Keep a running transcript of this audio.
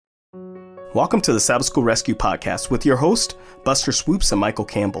Welcome to the Sabbath School Rescue Podcast with your host, Buster Swoops and Michael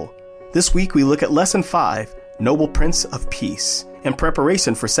Campbell. This week we look at Lesson 5, Noble Prince of Peace, in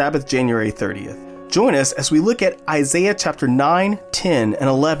preparation for Sabbath, January 30th. Join us as we look at Isaiah chapter 9, 10, and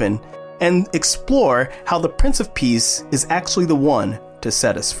 11 and explore how the Prince of Peace is actually the one to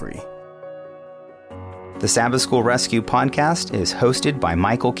set us free. The Sabbath School Rescue Podcast is hosted by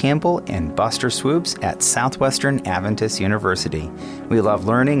Michael Campbell and Buster Swoops at Southwestern Adventist University. We love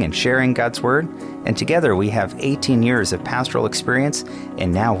learning and sharing God's Word, and together we have 18 years of pastoral experience,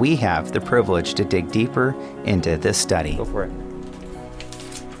 and now we have the privilege to dig deeper into this study. Go for it.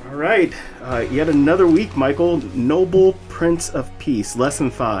 All right, yet another week, Michael. Noble Prince of Peace,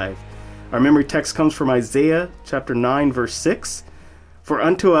 Lesson 5. Our memory text comes from Isaiah chapter 9, verse 6. For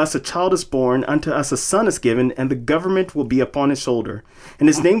unto us a child is born, unto us a son is given, and the government will be upon his shoulder. And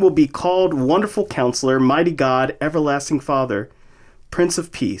his name will be called Wonderful Counselor, Mighty God, Everlasting Father, Prince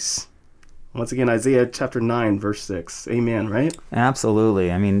of Peace. Once again, Isaiah chapter 9, verse 6. Amen, right?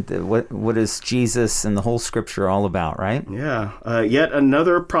 Absolutely. I mean, what is Jesus and the whole scripture all about, right? Yeah. Yet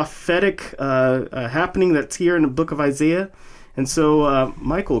another prophetic happening that's here in the book of Isaiah. And so,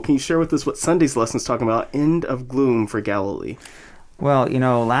 Michael, can you share with us what Sunday's lesson is talking about? End of gloom for Galilee. Well,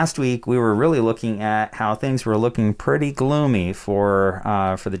 last week we were really looking at how things were looking pretty gloomy for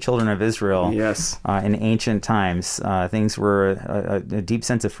the children of Israel. Yes. In ancient times. Things were a deep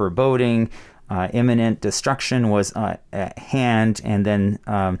sense of foreboding. Imminent destruction was at hand. And then,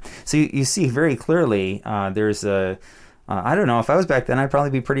 so you see very clearly there's a... I don't know, if I was back then, I'd probably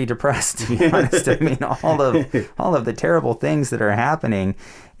be pretty depressed, to be honest. I mean, all of the terrible things that are happening.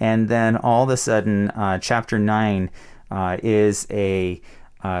 And then all of a sudden, chapter 9... is a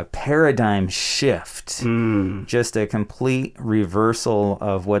paradigm shift, just a complete reversal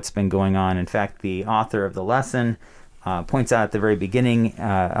of what's been going on. In fact, the author of the lesson points out at the very beginning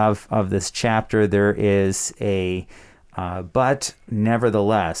of this chapter, there is a but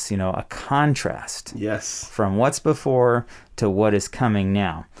nevertheless, a contrast. Yes. From what's before to what is coming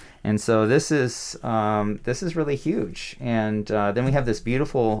now. And so this is really huge. And then we have this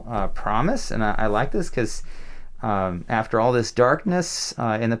beautiful promise, and I like this because after all this darkness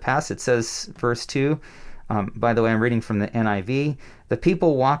in the past, it says, verse 2, by the way, I'm reading from the NIV, the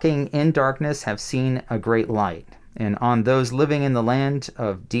people walking in darkness have seen a great light, and on those living in the land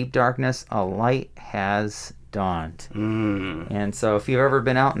of deep darkness, a light has dawned. And so if you've ever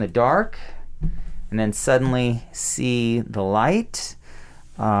been out in the dark and then suddenly see the light,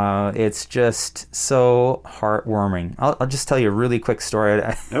 it's just so heartwarming. I'll just tell you a really quick story.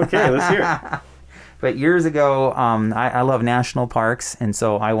 Okay, let's hear it. But years ago, I love national parks, and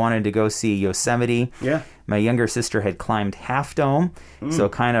so I wanted to go see Yosemite. Yeah. My younger sister had climbed Half Dome, so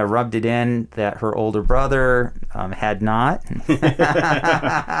kind of rubbed it in that her older brother had not.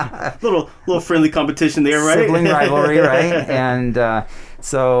 little friendly competition there, right? Sibling rivalry, right? And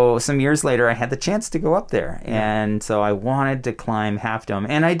so some years later, I had the chance to go up there, and so I wanted to climb Half Dome,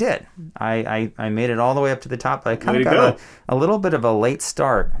 and I did. I made it all the way up to the top, but I kind of got a little bit of a late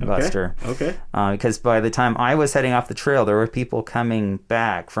start, Buster. Okay. Because by the time I was heading off the trail, there were people coming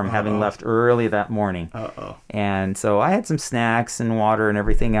back from having left early that morning. And so I had some snacks and water and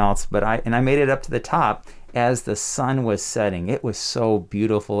everything else, but I made it up to the top as the sun was setting. It was so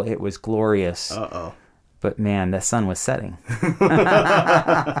beautiful. It was glorious. But man, the sun was setting.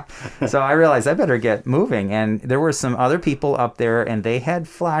 So I realized I better get moving. And there were some other people up there, and they had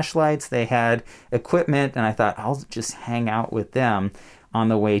flashlights, they had equipment, and I thought, I'll just hang out with them on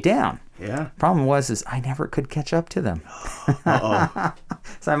the way down. Yeah. Problem was I never could catch up to them.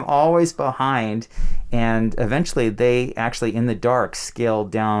 So I'm always behind, and eventually they actually in the dark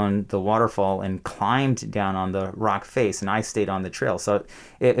scaled down the waterfall and climbed down on the rock face, and I stayed on the trail. So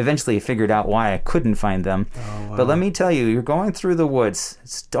it eventually figured out why I couldn't find them. But let me tell you, you're going through the woods.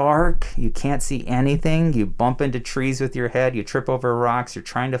 It's dark. You can't see anything. You bump into trees with your head. You trip over rocks. You're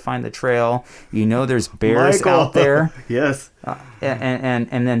trying to find the trail. There's bears out there. Yes.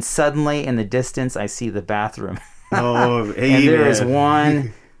 And then suddenly in the distance, I see the bathroom. Amen. And there is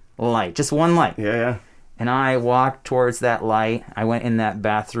one light, just one light. Yeah. And I walked towards that light. I went in that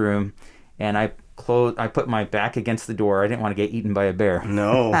bathroom, and I put my back against the door. I didn't want to get eaten by a bear.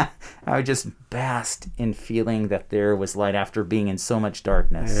 No. I just basked in feeling that there was light after being in so much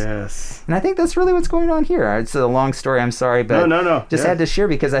darkness. Yes. And I think that's really what's going on here. It's a long story. I'm sorry, but no. Just had to share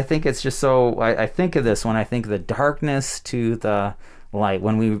because I think it's just so. I think of this when I think of the darkness to the light.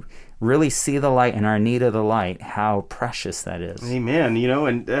 When we really see the light and our need of the light, how precious that is. Amen.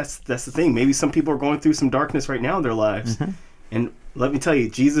 And that's the thing. Maybe some people are going through some darkness right now in their lives. And let me tell you,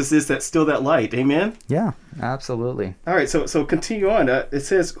 Jesus is still that light. Amen? Yeah, absolutely. All right, so continue on. It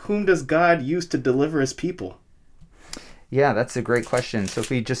says, whom does God use to deliver his people? Yeah, that's a great question. So if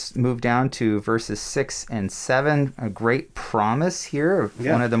we just move down to verses 6 and 7, a great promise here,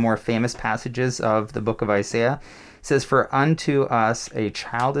 one of the more famous passages of the book of Isaiah. It says, for unto us a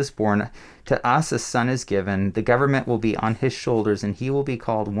child is born, to us a son is given, the government will be on his shoulders, and he will be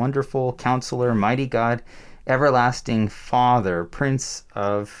called Wonderful, Counselor, Mighty God, Everlasting Father, Prince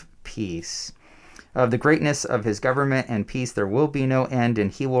of Peace. Of the greatness of his government and peace there will be no end,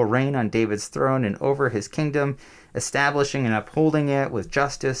 and he will reign on David's throne and over his kingdom, establishing and upholding it with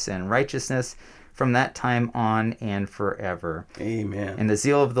justice and righteousness from that time on and forever. Amen. And the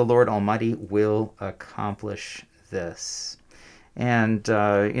zeal of the Lord Almighty will accomplish this. And,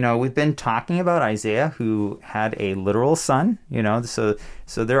 we've been talking about Isaiah, who had a literal son, so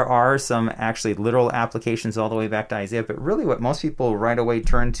there are some actually literal applications all the way back to Isaiah. But really what most people right away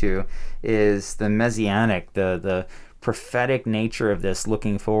turn to is the Messianic, the prophetic nature of this,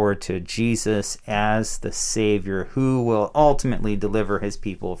 looking forward to Jesus as the Savior who will ultimately deliver his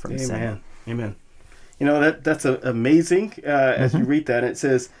people from sin. Amen. That's amazing as you read that. It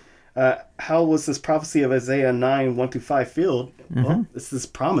says, how was this prophecy of Isaiah 9, 1-5 filled? Well, it's this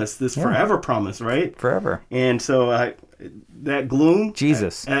promise, this forever promise, right? Forever. And so that gloom...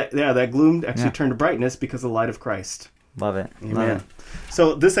 Jesus. That gloom actually turned to brightness because of the light of Christ. Love it. Amen. Love it.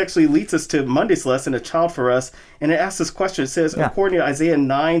 So this actually leads us to Monday's lesson, A Child for Us. And it asks this question. It says, according to Isaiah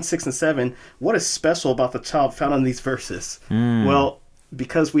 9, 6, and 7, what is special about the child found in these verses? Well,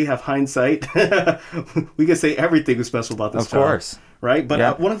 because we have hindsight, we can say everything is special about this child. Of course. Right?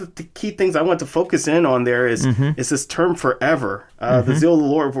 But one of the key things I want to focus in on there is this term forever. The zeal of the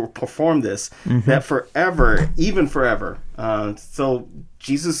Lord will perform this. That forever, even forever. So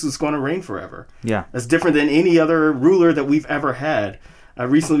Jesus is going to reign forever. Yeah. That's different than any other ruler that we've ever had.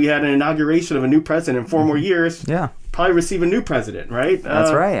 Recently we had an inauguration of a new president. In 4 more years, probably receive a new president, right?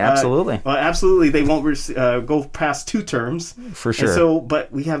 That's right. Absolutely. Well, absolutely. They won't go past 2 terms. For sure. And so,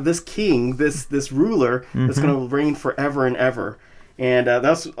 but we have this king, this ruler that's going to reign forever and ever. And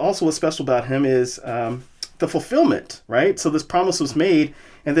that's also what's special about him is the fulfillment, right? So this promise was made.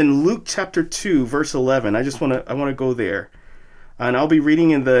 And then Luke chapter 2, verse 11. I want to go there. And I'll be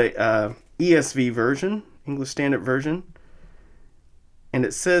reading in the ESV version, English Standard Version. And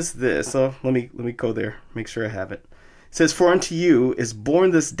it says this. So let me go there, make sure I have it. It says, for unto you is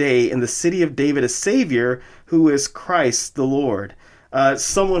born this day in the city of David a Savior, who is Christ the Lord.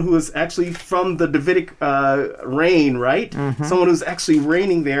 Someone who is actually from the Davidic reign, right? Someone who's actually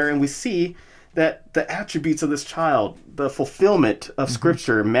reigning there. And we see that the attributes of this child, the fulfillment of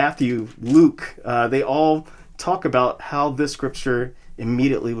Scripture, Matthew, Luke, they all talk about how this Scripture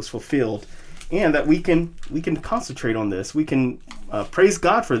immediately was fulfilled. And that we can concentrate on this. We can praise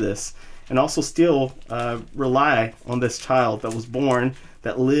God for this, and also still rely on this child that was born,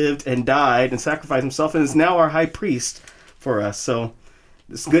 that lived and died and sacrificed himself, and is now our high priest for us. So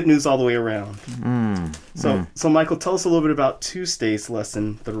it's good news all the way around. So Michael, tell us a little bit about Tuesday's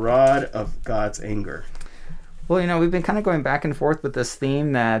lesson, the rod of God's anger. Well, we've been kind of going back and forth with this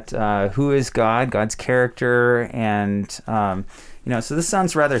theme that who is God, God's character, and so this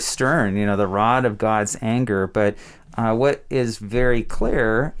sounds rather stern, the rod of God's anger. But what is very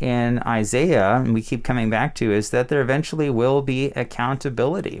clear in Isaiah, and we keep coming back to, is that there eventually will be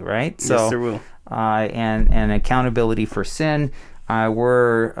accountability, right? Yes, there will. And accountability for sin.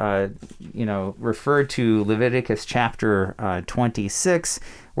 We're referred to Leviticus chapter 26,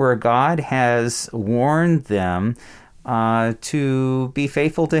 where God has warned them to be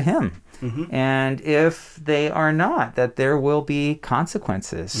faithful to Him. And if they are not, that there will be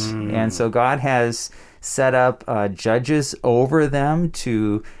consequences. And so God has set up judges over them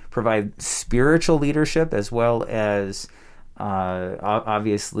to provide spiritual leadership as well as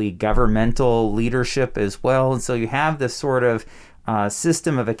obviously governmental leadership as well. And so you have this sort of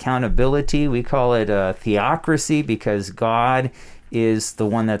system of accountability. We call it a theocracy because God is the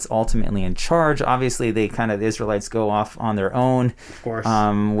one that's ultimately in charge. Obviously, the Israelites go off on their own, of course,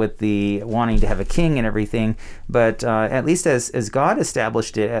 with the wanting to have a king and everything. But at least as God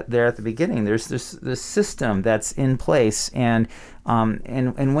established it there at the beginning, there's this system that's in place, and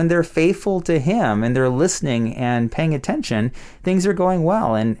when they're faithful to Him and they're listening and paying attention, things are going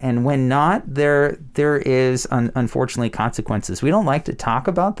well. And when not, there is unfortunately consequences. We don't like to talk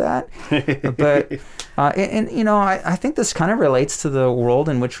about that, but I think this kind of relates to the world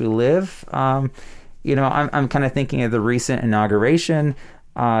in which we live. I'm kind of thinking of the recent inauguration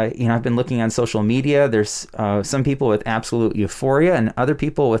I've been looking on social media. There's some people with absolute euphoria and other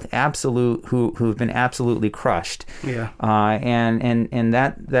people with who've been absolutely crushed. Yeah. And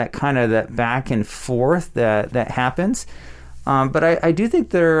that kind of that back and forth that happens. But I do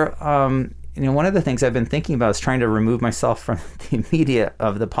think one of the things I've been thinking about is trying to remove myself from the media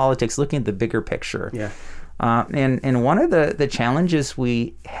of the politics, looking at the bigger picture. Yeah. And one of the challenges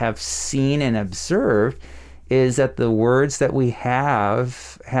we have seen and observed is that the words that we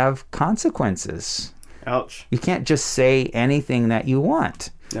have consequences. Ouch. You can't just say anything that you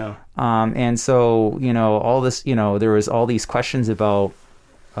want. No. And so, all this, there was all these questions about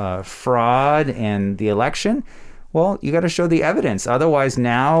fraud and the election. Well, you got to show the evidence. Otherwise,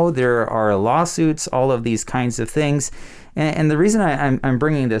 now there are lawsuits, all of these kinds of things. And the reason I'm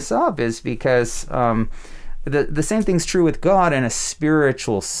bringing this up is because the same thing's true with God in a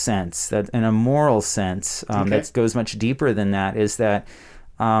spiritual sense, that in a moral sense, that goes much deeper than that, is that,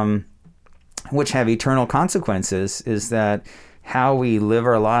 which have eternal consequences, is that how we live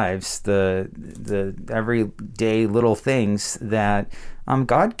our lives, the everyday little things that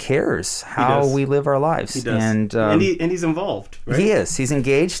God cares how we live our lives. He does. And he's involved, right? He is. He's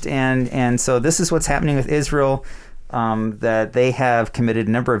engaged. And so this is what's happening with Israel. That they have committed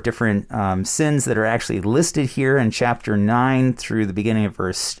a number of different sins that are actually listed here in chapter 9 through the beginning of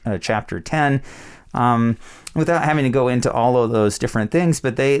chapter 10, without having to go into all of those different things.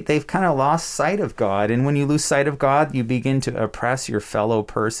 But they've kind of lost sight of God. And when you lose sight of God, you begin to oppress your fellow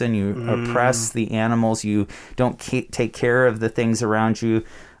person. You oppress the animals. You don't take care of the things around you.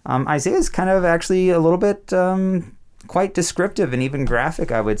 Isaiah is kind of actually a little bit quite descriptive and even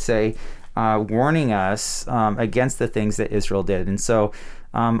graphic, I would say, warning us against the things that Israel did. And so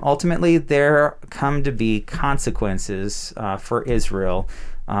ultimately there come to be consequences for Israel,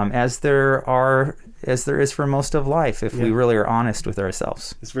 as there is for most of life, if we really are honest with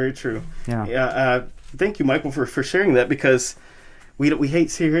ourselves. It's very true. Yeah. Thank you, Michael, for sharing that, because we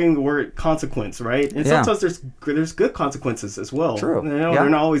hate hearing the word consequence, right? And sometimes there's good consequences as well. True. They're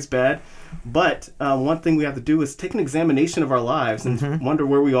not always bad. But one thing we have to do is take an examination of our lives and wonder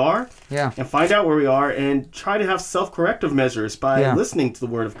where we are, and find out where we are, and try to have self-corrective measures by listening to the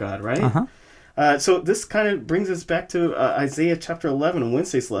Word of God, right? So this kind of brings us back to Isaiah chapter 11 on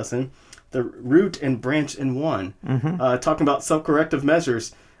Wednesday's lesson, the root and branch in one, talking about self-corrective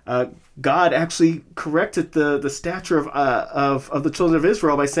measures. God actually corrected the stature of the children of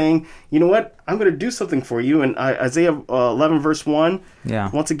Israel by saying, you know what, I'm going to do something for you. And Isaiah 11 verse 1,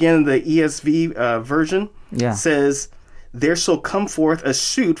 once again, the ESV version says, there shall come forth a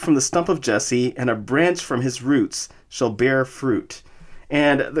shoot from the stump of Jesse, and a branch from his roots shall bear fruit.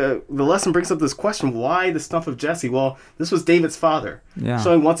 And the lesson brings up this question, why the stump of Jesse? Well, this was David's father.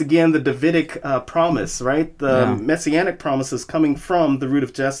 Showing once again the Davidic promise, right? The Messianic promise is coming from the root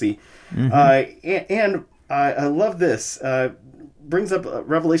of Jesse. And I love this. Brings up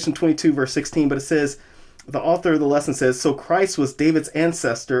Revelation 22 verse 16, but it says, the author of the lesson says, so Christ was David's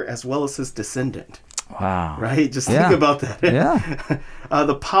ancestor as well as his descendant. Wow. Right? Just think about that.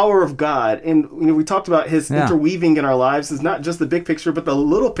 The power of God. And we talked about his interweaving in our lives is not just the big picture, but the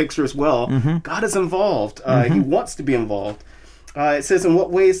little picture as well. God is involved. He wants to be involved. It says, in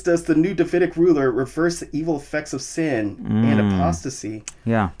what ways does the new Davidic ruler reverse the evil effects of sin and apostasy?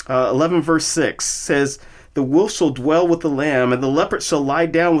 11 verse 6 says, the wolf shall dwell with the lamb, and the leopard shall lie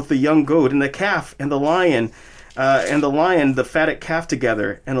down with the young goat, and the calf and the lion, the fatted calf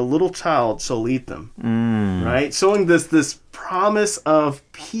together, and a little child shall lead them. Right? Showing this promise of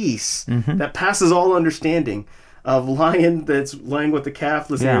peace that passes all understanding. Of lion that's lying with the calf,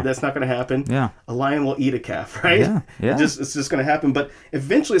 listen, that's not going to happen. A lion will eat a calf, right? It's just going to happen. But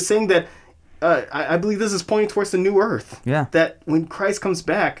eventually it's saying that, I believe this is pointing towards the new earth. That when Christ comes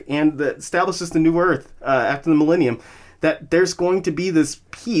back and establishes the new earth after the millennium, that there's going to be this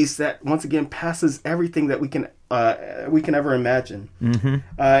peace that once again passes everything that we can ever imagine. And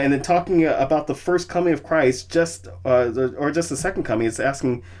then talking about the first coming of Christ, or just the second coming, it's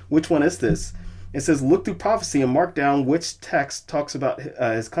asking which one is this? It says, look through prophecy and mark down which text talks about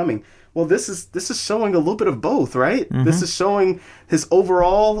his coming. Well, this is showing a little bit of both, right? This is showing his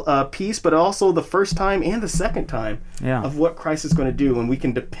overall peace, but also the first time and the second time of what Christ is going to do, and we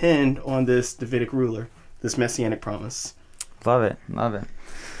can depend on this Davidic ruler, this Messianic promise. Love it.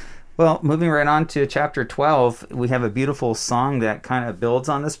 Well, moving right on to chapter 12, we have a beautiful song that kind of builds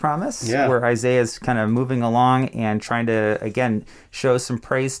on this promise, where Isaiah is kind of moving along and trying to, again, show some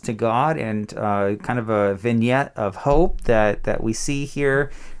praise to God, and kind of a vignette of hope that we see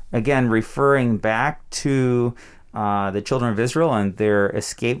here, again, referring back to the children of Israel and their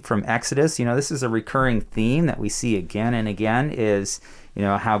escape from Exodus. This is a recurring theme that we see again and again, is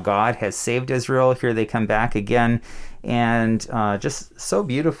how God has saved Israel. Here they come back again, and just so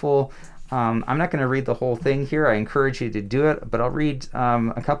beautiful. I'm not going to read the whole thing here. I encourage you to do it, but I'll read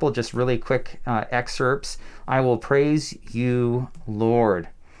a couple just really quick excerpts. I will praise you, Lord.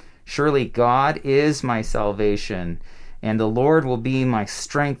 Surely God is my salvation, and the Lord will be my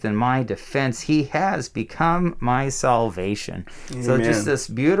strength and my defense. He has become my salvation. Amen. So just this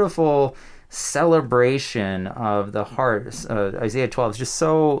beautiful celebration of the heart. Isaiah 12 is just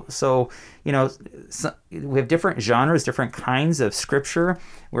so we have different genres, different kinds of scripture,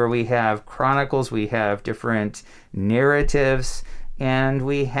 where we have chronicles, we have different narratives, and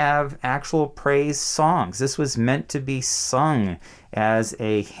we have actual praise songs. This was meant to be sung as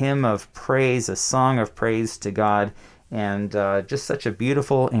a hymn of praise, a song of praise to God, and just such a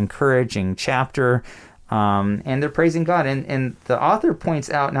beautiful, encouraging chapter. And they're praising God. And the author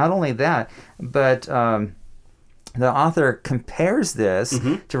points out not only that, but the author compares this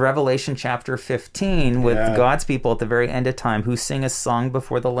to Revelation chapter 15 with God's people at the very end of time who sing a song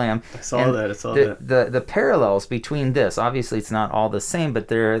before the Lamb. I saw that. The parallels between this, obviously it's not all the same, but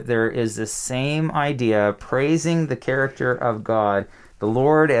there is the same idea, praising the character of God, the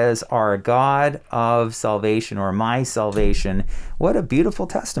Lord as our God of salvation, or my salvation. What a beautiful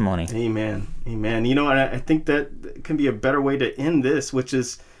testimony. Amen. Amen. And I think that can be a better way to end this, which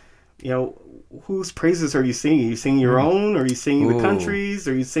is, whose praises are you singing? Are you singing your own? Are you singing the country's?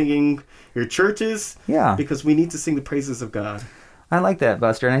 Are you singing your church's? Yeah. Because we need to sing the praises of God. I like that,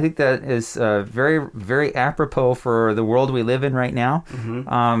 Buster, and I think that is very, very apropos for the world we live in right now.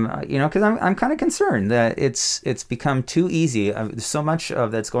 Because I'm kind of concerned that it's become too easy. There's so much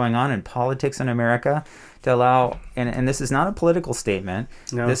of that's going on in politics in America to allow, and this is not a political statement.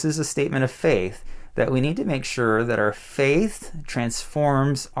 No. This is a statement of faith, that we need to make sure that our faith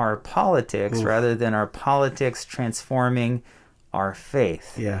transforms our politics rather than our politics transforming our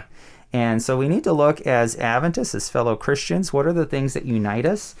faith. Yeah. And so we need to look as Adventists, as fellow Christians, what are the things that unite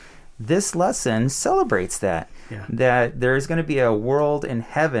us? This lesson celebrates that. Yeah. That there is going to be a world in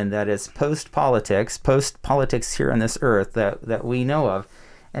heaven that is post-politics here on this earth that we know of.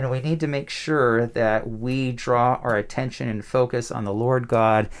 And we need to make sure that we draw our attention and focus on the Lord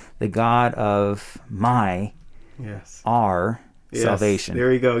God, the God of our salvation.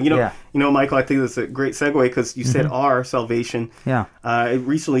 There you go. Michael, I think that's a great segue, because you said our salvation. Yeah. I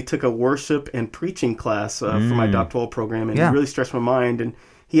recently took a worship and preaching class for my doctoral program, and it really stretched my mind. And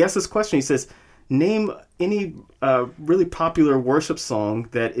he asked this question. He says, name any really popular worship song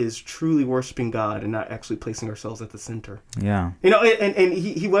that is truly worshiping God and not actually placing ourselves at the center. Yeah. And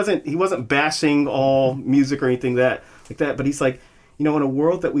he wasn't bashing all music or anything like that, but he's like, in a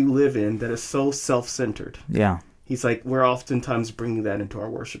world that we live in that is so self-centered. Yeah. He's like, we're oftentimes bringing that into our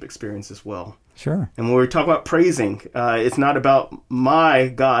worship experience as well. Sure. And when we talk about praising, it's not about my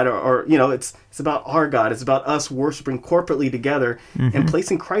God or it's about our God. It's about us worshiping corporately together and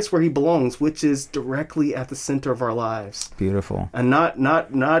placing Christ where he belongs, which is directly at the center of our lives. Beautiful. And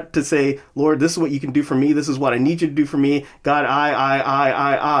not to say, Lord, this is what you can do for me. This is what I need you to do for me. God,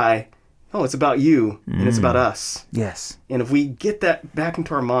 I. No, it's about you, and it's about us. Yes. And if we get that back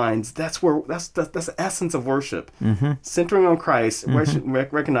into our minds, that's the essence of worship. Centering on Christ,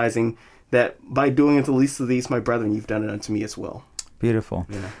 recognizing that by doing it to the least of these, my brethren, you've done it unto me as well. Beautiful.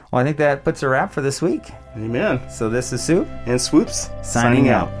 Yeah. Well, I think that puts a wrap for this week. Amen. So this is Soup and Swoops signing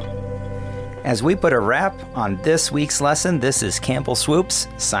out. As we put a wrap on this week's lesson, this is Campbell Swoops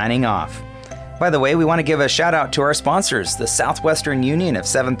signing off. By the way, we want to give a shout out to our sponsors, the Southwestern Union of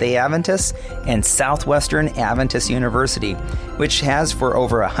Seventh-day Adventists and Southwestern Adventist University, which has for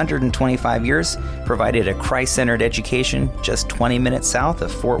over 125 years provided a Christ-centered education just 20 minutes south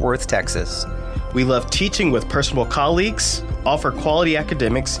of Fort Worth, Texas. We love teaching with personal colleagues, offer quality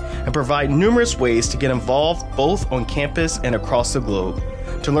academics, and provide numerous ways to get involved both on campus and across the globe.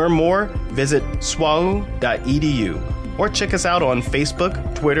 To learn more, visit swau.edu or check us out on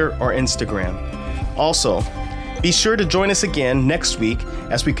Facebook, Twitter, or Instagram. Also, be sure to join us again next week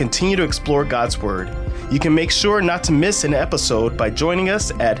as we continue to explore God's Word. You can make sure not to miss an episode by joining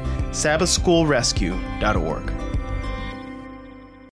us at sabbathschoolrescue.org.